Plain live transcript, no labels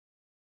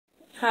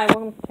Hi,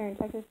 welcome to Terry in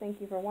Texas. Thank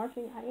you for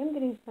watching. I am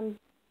getting some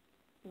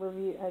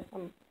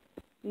some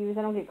views.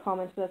 I don't get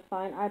comments, but that's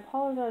fine. I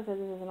apologize that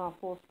this is not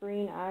full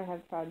screen. I have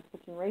tried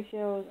switching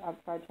ratios.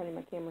 I've tried turning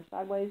my camera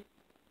sideways.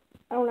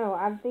 I don't know.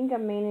 I think I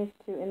managed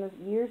to, in the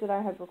years that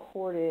I have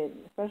recorded,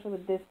 especially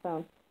with this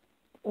phone,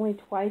 only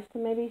twice to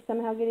maybe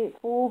somehow get it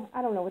full.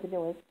 I don't know what the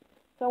deal is.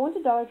 So I went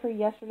to Dollar Tree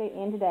yesterday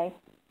and today.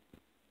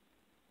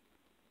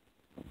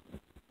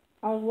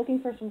 I was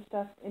looking for some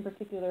stuff in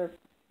particular.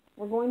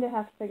 We're going to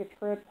have to take a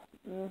trip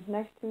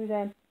next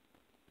Tuesday.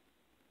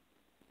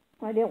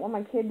 I didn't want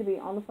my kid to be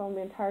on the phone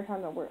the entire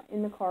time that we're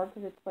in the car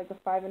because it's like a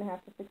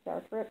 5.5 to 6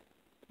 hour trip.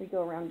 We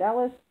go around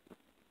Dallas.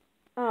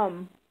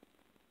 So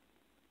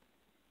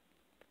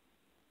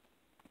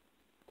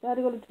I had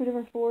to go to 2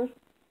 different stores.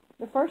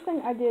 The first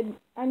thing I did,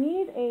 I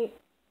needed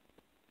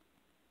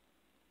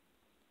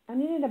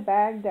a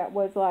bag that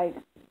was like,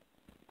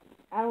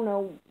 I don't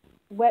know,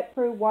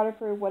 wet-proof,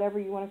 waterproof, whatever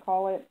you want to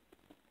call it.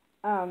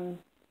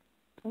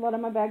 A lot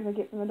of my bags I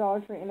get from the Dollar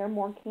Tree, and they're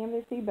more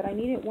canvasy, but I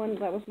needed one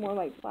that was more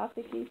like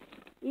plasticky.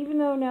 Even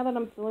though now that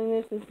I'm filling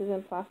this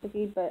isn't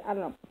plasticky, but I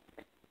don't know.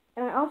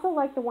 And I also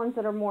like the ones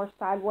that are more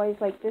sideways,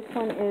 like this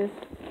one is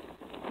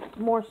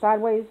more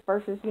sideways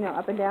versus,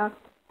 up and down.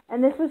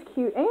 And this was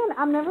cute, and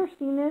I've never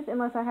seen this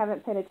unless I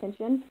haven't paid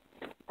attention.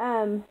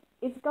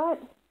 It's got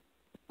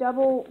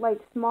double, like,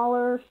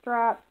 smaller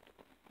straps,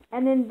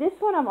 and then this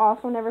one I've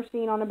also never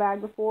seen on a bag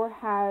before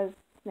has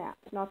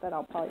snaps. Not that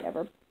I'll probably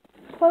ever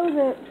close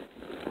it.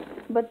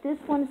 But this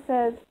one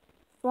says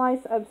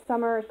Slice of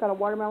Summer. It's got a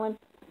watermelon.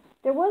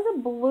 There was a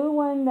blue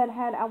one that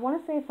had, I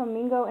want to say,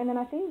 flamingo. And then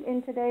I think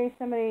in today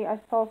I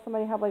saw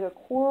somebody have like a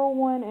coral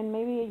one and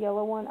maybe a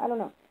yellow one. I don't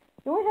know.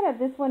 They only had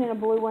this one and a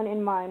blue one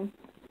in mine.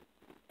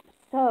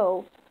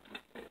 So,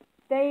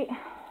 I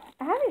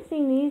haven't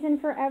seen these in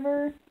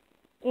forever.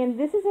 And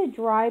this is a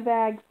dry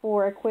bag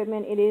for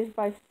equipment. It is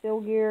by Still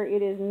Gear.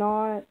 It is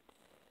not,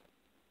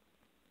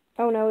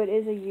 oh no, it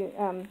is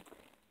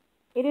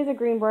a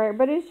Greenbrier,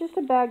 but it's just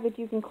a bag that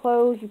you can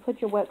close. You put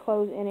your wet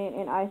clothes in it,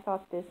 and I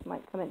thought this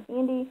might come in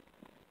handy.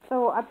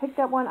 So I picked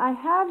up one. I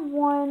had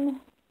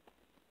one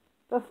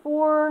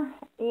before,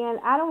 and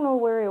I don't know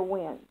where it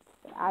went.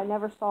 I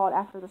never saw it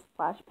after the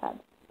splash pad.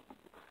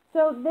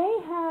 So they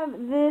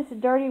have this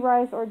Dirty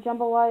Rice or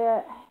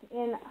Jambalaya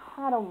in,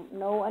 I don't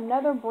know,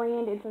 another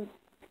brand. It's a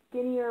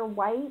skinnier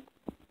white,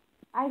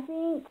 I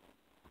think.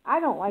 I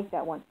don't like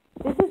that one.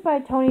 This is by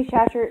Tony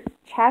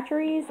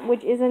Chachere's,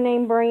 which is a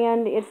name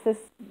brand. It's this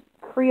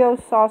Creole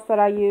sauce that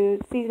I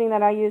use, seasoning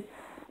that I use.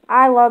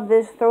 I love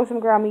this. Throw some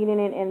ground meat in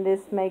it, and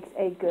this makes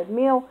a good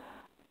meal.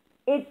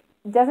 It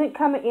doesn't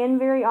come in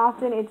very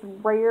often. It's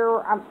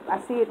rare.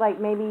 I see it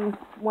like maybe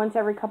once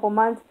every couple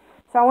months.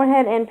 So I went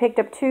ahead and picked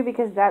up 2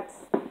 because that's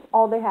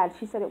all they had.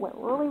 She said it went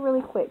really,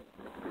 really quick.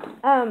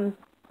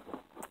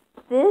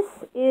 This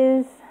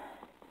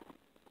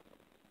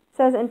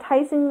says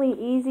Enticingly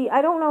Easy.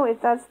 I don't know if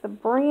that's the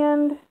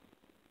brand.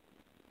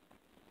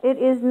 It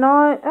is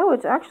not. Oh,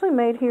 it's actually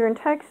made here in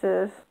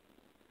Texas.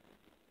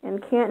 In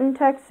Canton,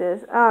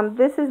 Texas.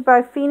 This is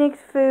by Phoenix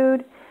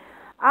Food.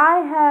 I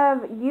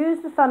have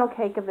used the funnel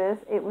cake of this.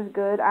 It was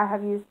good. I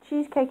have used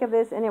cheesecake of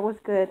this, and it was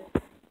good.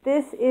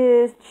 This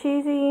is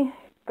cheesy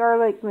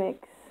garlic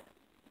mix.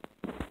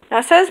 Now,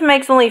 it says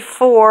makes only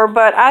 4,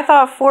 but I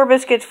thought 4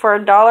 biscuits for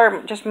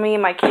 $1, just me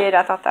and my kid.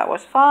 I thought that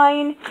was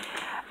fine.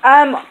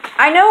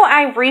 I know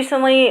I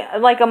recently,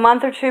 like a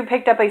month or 2,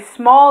 picked up a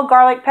small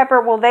garlic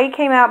pepper. Well, they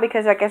came out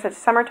because I guess it's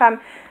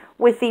summertime.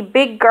 With the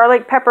big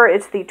garlic pepper,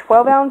 it's the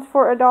 12 ounce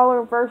for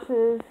 $1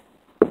 versus,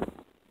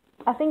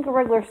 I think, a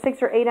regular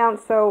 6 or 8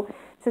 ounce. So,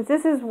 since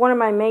this is one of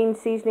my main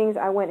seasonings,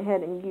 I went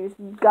ahead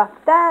and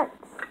got that.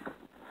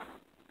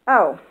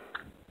 Oh.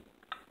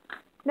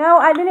 No,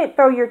 I didn't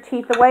throw your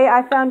teeth away.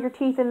 I found your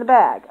teeth in the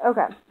bag.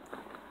 Okay.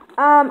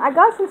 I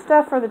got some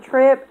stuff for the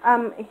trip.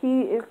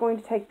 He is going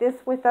to take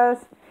this with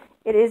us.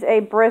 It is a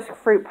brisk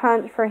fruit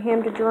punch for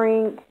him to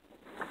drink.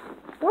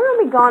 We're going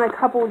to be gone a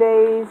couple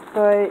days,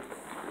 but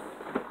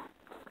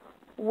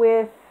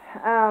with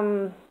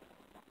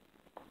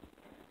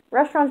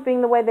restaurants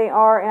being the way they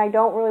are, and I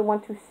don't really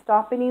want to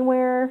stop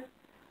anywhere,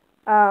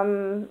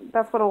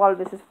 that's what a lot of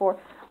this is for.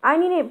 I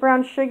needed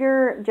brown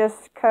sugar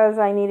just because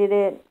I needed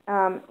it,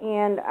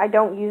 and I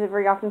don't use it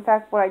very often. In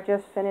fact, what I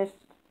just finished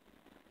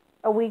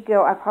a week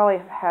ago, I probably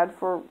have had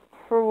for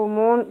a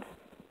month,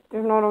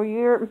 if not a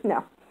year.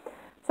 No.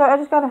 So I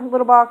just got a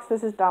little box.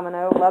 This is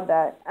Domino. Love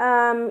that.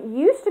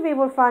 Used to be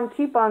able to find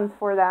coupons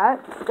for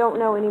that. Don't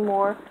know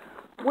anymore.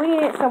 We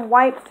needed some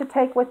wipes to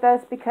take with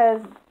us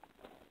because,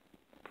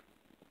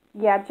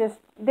 yeah,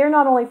 they're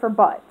not only for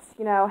butts,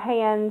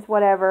 hands,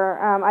 whatever.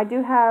 I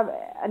do have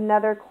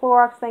another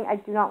Clorox thing. I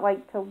do not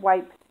like to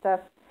wipe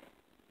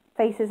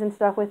faces and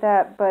stuff with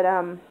that, but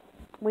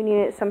we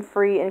needed some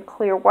free and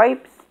clear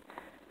wipes.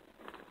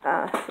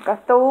 So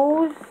got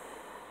those.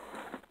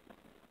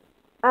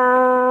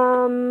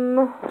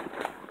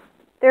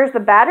 There's the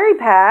battery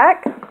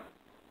pack.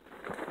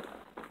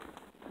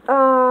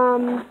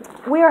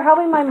 We are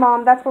helping my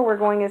mom. That's where we're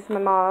going, is my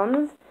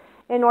mom's.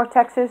 in North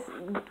Texas,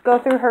 go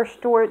through her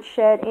storage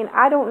shed, and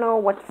I don't know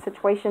what the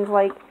situation's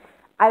like.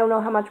 I don't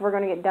know how much we're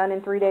going to get done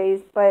in 3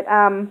 days, but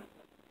I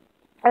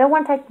don't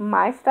want to take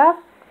my stuff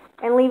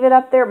and leave it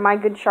up there, my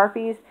good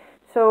Sharpies.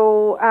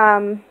 So,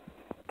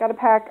 got a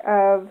pack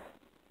of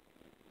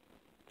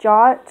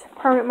Jot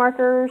permanent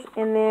markers,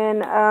 and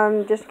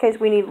then just in case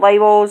we need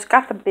labels,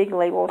 got the big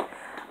labels.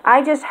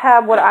 I just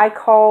have what I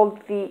called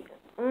the,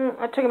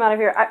 I took them out of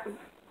here.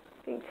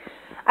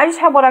 I just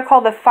have what I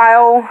call the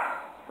file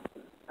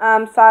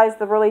size,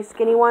 the really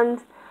skinny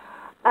ones.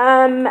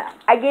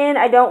 Again,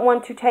 I don't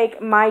want to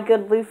take my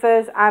good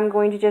loofahs. I'm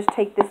going to just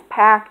take this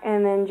pack,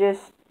 and then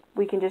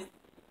we can just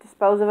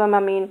dispose of them. I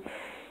mean,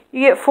 you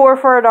get 4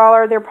 for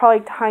 $1. They're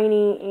probably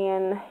tiny,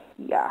 and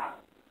yeah.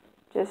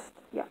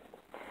 Yeah.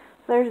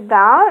 There's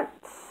that.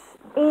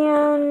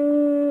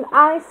 And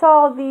I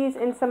saw these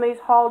in somebody's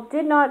haul.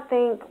 Did not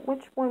think,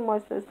 which one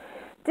was this?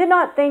 Did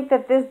not think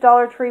that this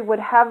Dollar Tree would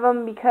have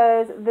them,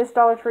 because this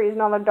Dollar Tree is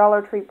not a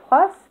Dollar Tree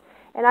Plus.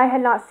 And I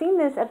had not seen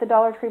this at the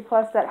Dollar Tree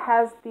Plus that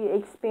has the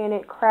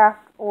expanded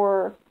craft,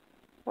 or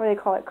what do they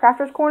call it?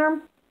 Crafter's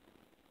Corner.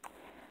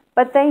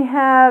 But they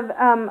have,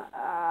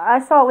 I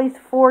saw at least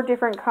 4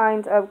 different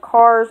kinds of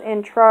cars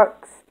and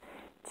trucks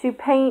to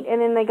paint.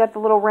 And then they got the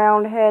little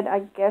round head. I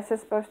guess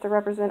it's supposed to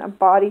represent a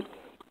body.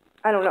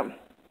 I don't know.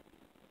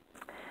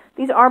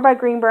 These are by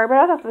Greenbrier, but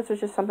I thought this was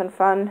just something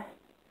fun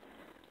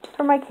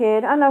for my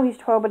kid. I know he's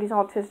 12, but he's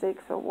autistic,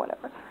 so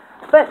whatever.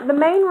 But the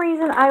main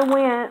reason I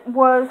went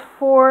was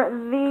for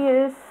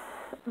this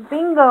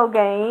bingo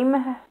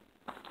game.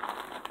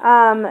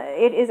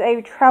 It is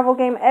a travel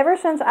game. Ever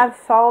since I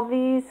saw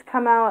these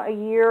come out a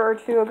year or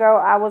 2 ago,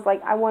 I was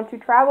like, I want to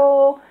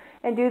travel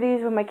and do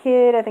these with my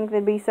kid. I think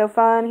they'd be so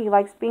fun. He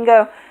likes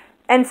bingo.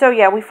 And so,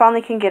 yeah, we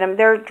finally can get them.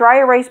 They're dry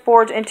erase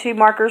boards and 2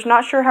 markers.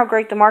 Not sure how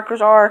great the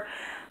markers are,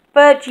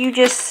 but you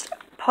just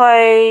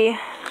play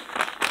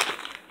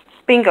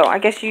bingo. I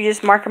guess you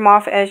just mark them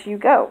off as you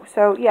go.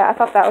 So, yeah, I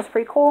thought that was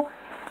pretty cool.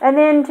 And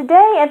then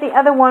today at the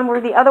other one were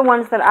the other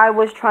ones that I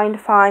was trying to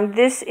find.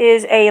 This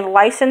is a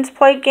license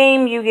plate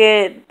game. You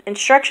get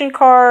instruction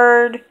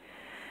card,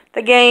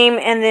 the game,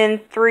 and then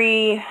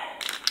 3.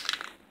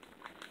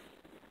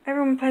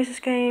 Everyone plays this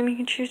game. You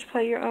can choose to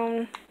play your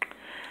own.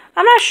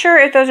 I'm not sure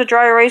if those are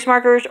dry erase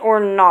markers or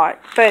not.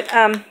 But,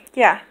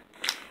 yeah.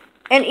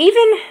 And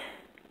even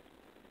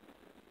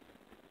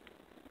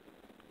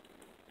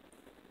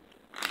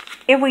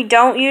if we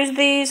don't use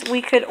these,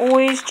 we could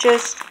always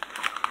just,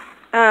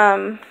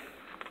 I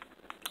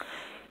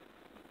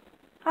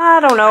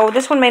don't know.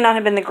 This one may not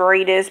have been the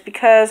greatest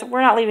because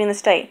we're not leaving the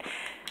state.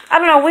 I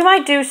don't know. We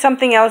might do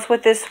something else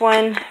with this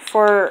one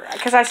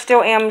because I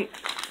still am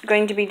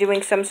going to be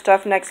doing some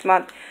stuff next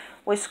month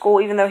with school,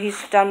 even though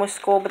he's done with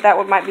school. But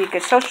that might be a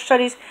good social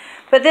studies.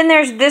 But then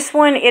there's this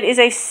one. It is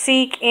a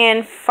seek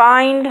and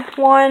find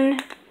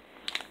one.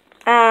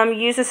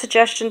 Use the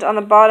suggestions on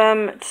the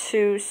bottom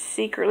to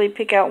secretly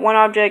pick out one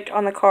object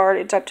on the card.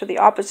 It's up to the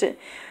opposite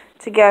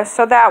to guess.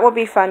 So that will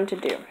be fun to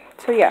do.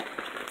 So yeah,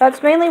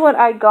 that's mainly what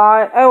I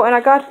got. Oh, and I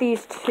got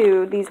these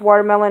 2, these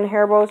watermelon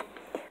Haribo's.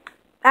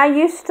 I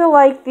used to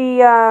like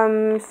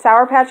the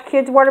Sour Patch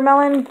Kids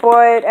watermelon,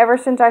 but ever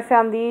since I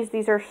found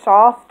these are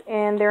soft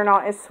and they're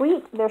not as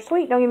sweet. They're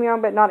sweet, don't get me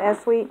wrong, but not as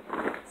sweet.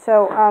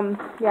 So,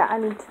 yeah, I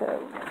need to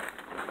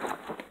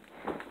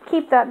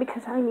keep that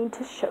because I need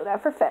to show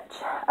that for Fetch.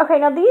 Okay,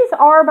 now these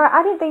are by,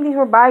 I didn't think these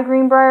were by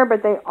Greenbrier,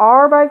 but they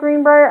are by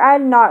Greenbrier. I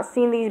had not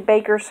seen these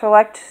Baker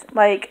Select,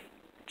 like,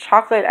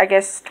 chocolate, I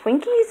guess,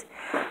 Twinkies?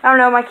 I don't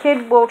know, my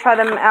kid will try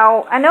them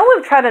out. I know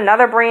we've tried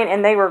another brand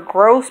and they were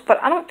gross,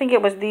 but I don't think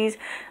it was these.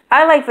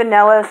 I like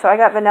vanilla, so I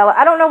got vanilla.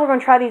 I don't know if we're going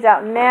to try these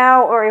out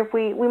now or if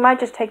we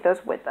might just take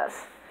those with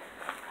us.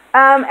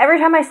 Every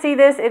time I see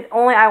this, I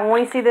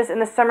only see this in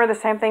the summer, the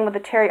same thing with the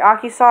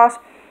teriyaki sauce.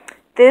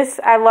 This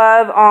I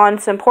love on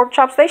some pork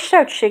chops. They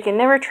show chicken,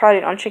 never tried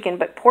it on chicken,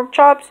 but pork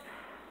chops,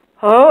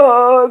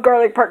 oh,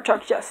 garlic pork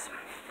chops, yes.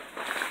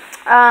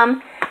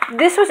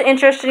 This was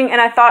interesting,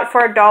 and I thought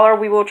for $1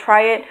 we will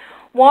try it.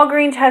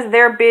 Walgreens has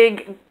their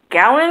big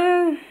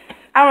gallon,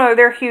 I don't know,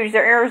 they're huge.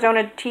 They're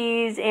Arizona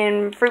teas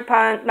and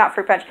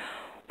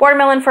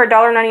watermelon for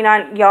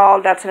 $1.99.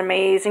 Y'all, that's an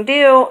amazing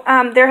deal.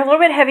 They're a little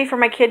bit heavy for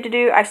my kid to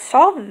do. I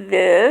saw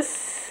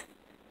this.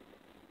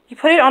 You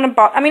put it on a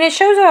bottle. I mean, it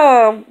shows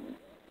a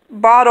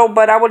bottle,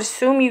 but I would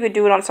assume you could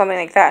do it on something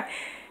like that.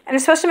 And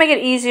it's supposed to make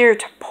it easier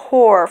to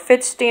pour.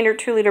 Fits standard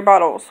 2-liter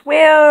bottles.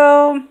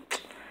 Well,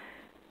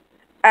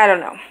 I don't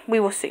know. We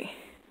will see.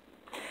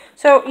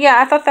 So, yeah,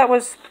 I thought that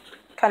was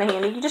kind of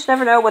handy. You just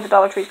never know what the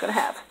Dollar Tree is going to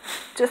have.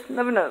 Just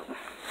never know.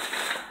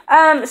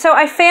 So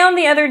I found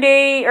the other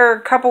day, or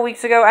a couple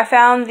weeks ago, I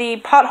found the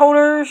pot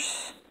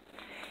holders.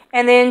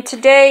 And then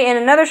today in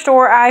another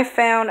store I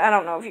found, I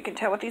don't know if you can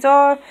tell what these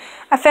are,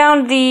 I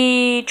found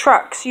the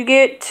trucks. You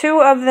get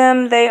 2 of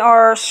them. They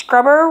are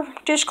scrubber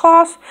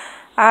dishcloths.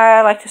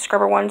 I like the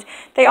scrubber ones.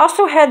 They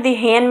also had the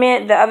hand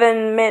mitt, the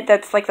oven mitt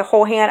that's like the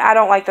whole hand. I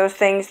don't like those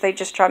things. They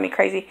just drive me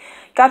crazy.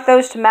 Got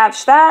those to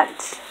match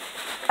that.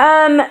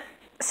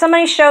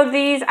 somebody showed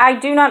these. I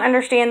do not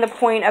understand the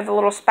point of the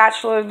little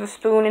spatula, the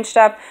spoon and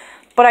stuff,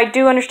 but I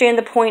do understand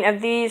the point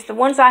of these. The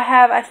ones I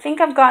have, I think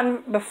I've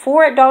gotten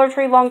before at Dollar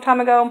Tree a long time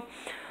ago,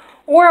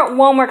 or at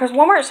Walmart, because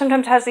Walmart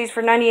sometimes has these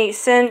for 98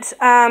 cents,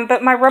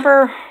 but my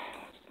rubber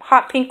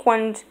hot pink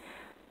ones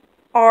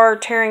are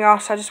tearing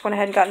off, so I just went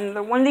ahead and got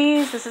another one of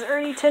these. This is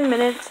already 10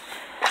 minutes.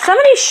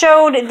 Somebody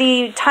showed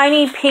the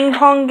tiny ping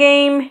pong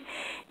game,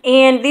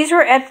 and these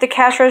were at the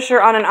cash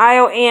register on an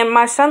aisle, and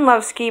my son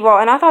loves skee-ball,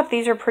 and I thought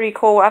these are pretty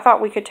cool. I thought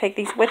we could take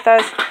these with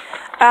us.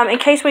 In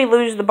case we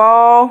lose the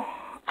ball,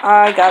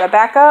 I got a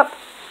backup.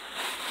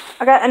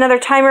 I got another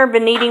timer,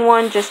 been needing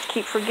one, just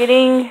keep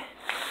forgetting.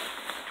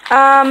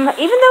 Even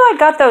though I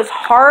got those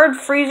hard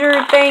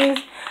freezer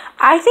things,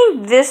 I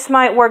think this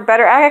might work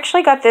better. I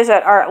actually got this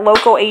at our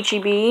local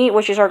H-E-B,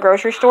 which is our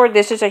grocery store.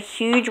 This is a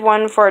huge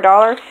one for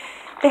 $1.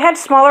 They had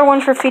smaller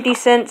ones for 50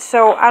 cents,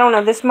 so I don't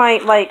know. This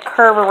might, like,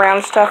 curve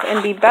around stuff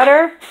and be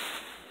better.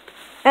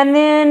 And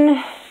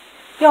then,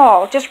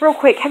 y'all, just real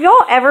quick, have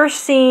y'all ever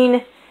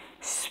seen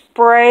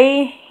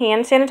spray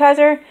hand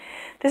sanitizer?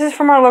 This is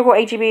from our local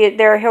H-E-B.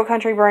 They're a Hill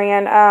Country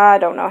brand. I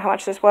don't know how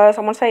much this was.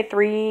 I want to say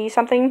 $3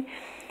 something.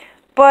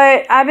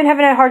 But I've been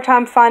having a hard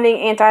time finding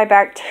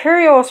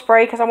antibacterial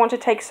spray because I want to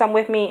take some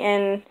with me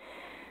and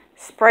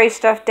spray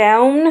stuff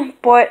down.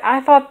 But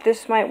I thought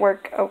this might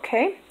work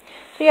okay.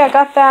 So yeah, I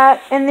got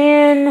that. And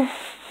then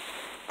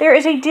there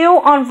is a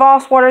deal on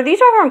Voss water.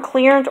 These are on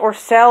clearance or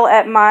sale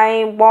at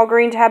my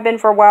Walgreens, have been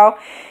for a while.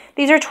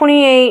 These are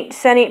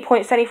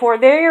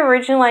 28.74. They're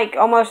originally like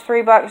almost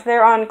 $3.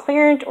 They're on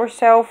clearance or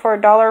sale for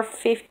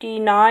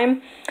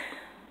 $1.59.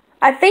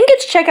 I think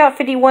it's checkout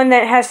 51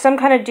 that has some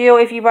kind of deal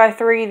if you buy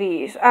 3 of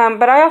these.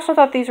 But I also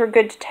thought these were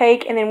good to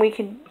take, and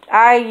then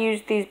I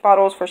use these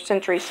bottles for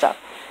Century stuff.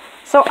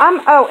 So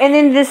oh, and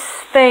then this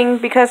thing,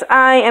 because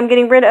I am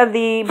getting rid of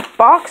the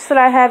box that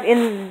I have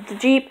in the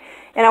Jeep,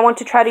 and I want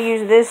to try to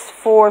use this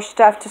for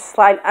stuff to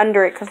slide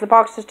under it, because the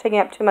box is taking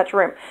up too much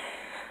room.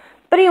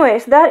 But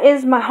anyways, that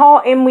is my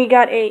haul, and we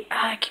got a,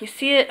 can you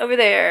see it over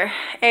there?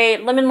 A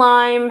lemon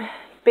lime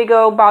big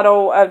old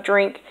bottle of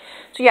drink.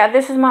 So yeah,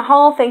 this is my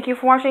haul. Thank you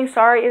for watching.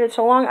 Sorry it is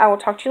so long. I will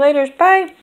talk to you later. Bye.